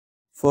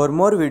For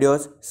more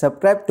videos,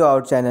 subscribe to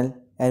our channel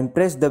and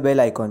press the bell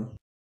icon.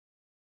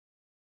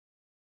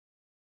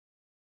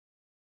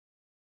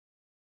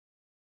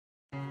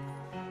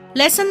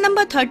 Lesson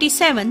number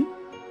 37,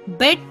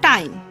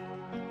 Bedtime.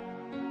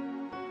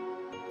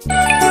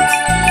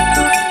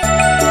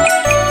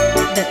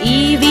 The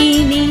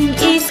evening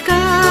is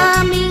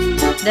coming,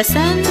 the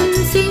sun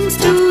sings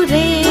to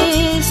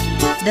rest.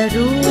 The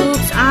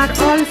rooks are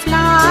all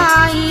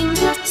flying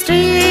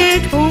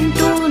straight home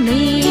to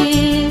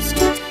nest.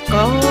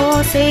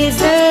 Caw, says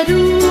the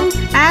rook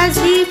as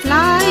he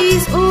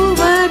flies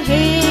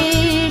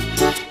overhead.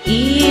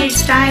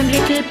 It's time,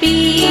 little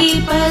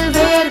people,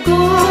 we're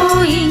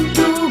going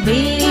to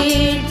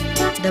bed.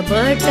 The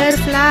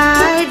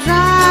butterfly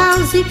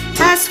drowsy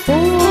has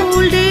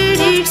folded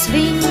its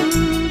wing.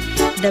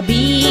 The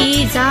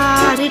bees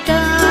are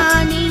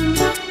returning,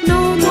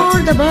 no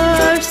more the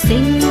birds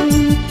sing.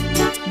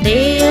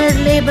 Their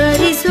labor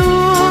is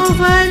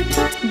over,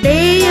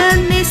 their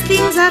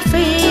nestlings are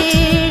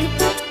fed.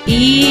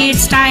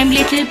 It's time,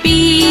 little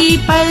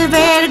people,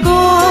 we're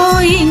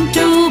going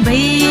to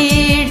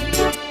bed.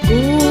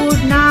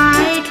 Good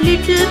night,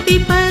 little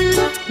people,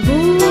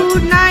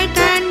 good night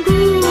and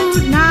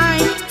good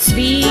night.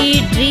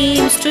 Sweet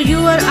dreams to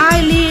your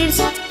eyelids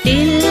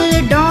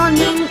till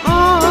dawning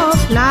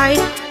of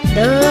light.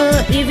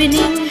 The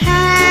evening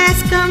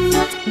has come,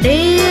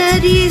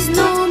 there is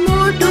no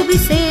more to be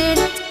said.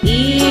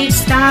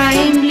 It's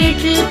time,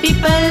 little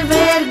people,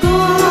 we're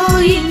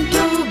going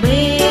to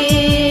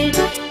bed.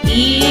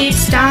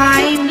 It's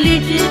time,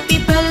 little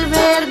people,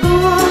 we're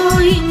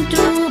going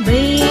to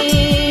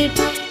bed.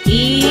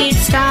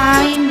 It's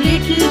time,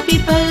 little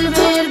people,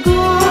 we're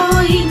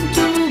going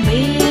to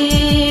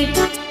bed.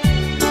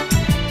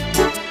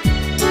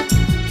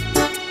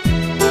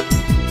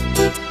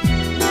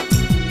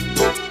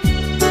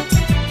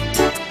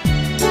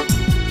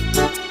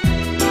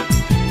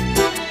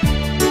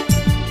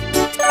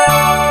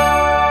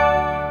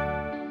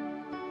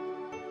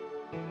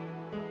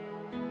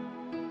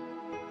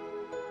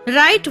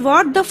 Write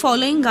what the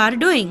following are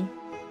doing.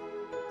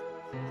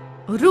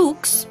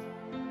 Rooks.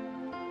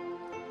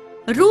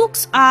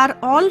 Rooks are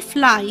all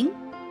flying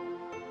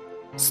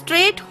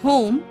straight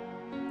home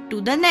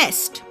to the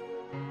nest.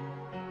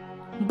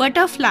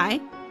 Butterfly.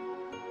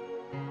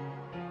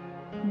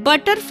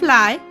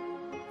 Butterfly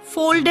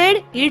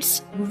folded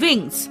its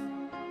wings.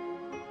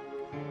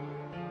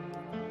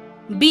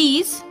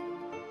 Bees.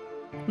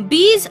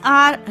 Bees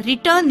are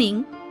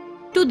returning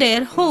to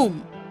their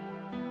home.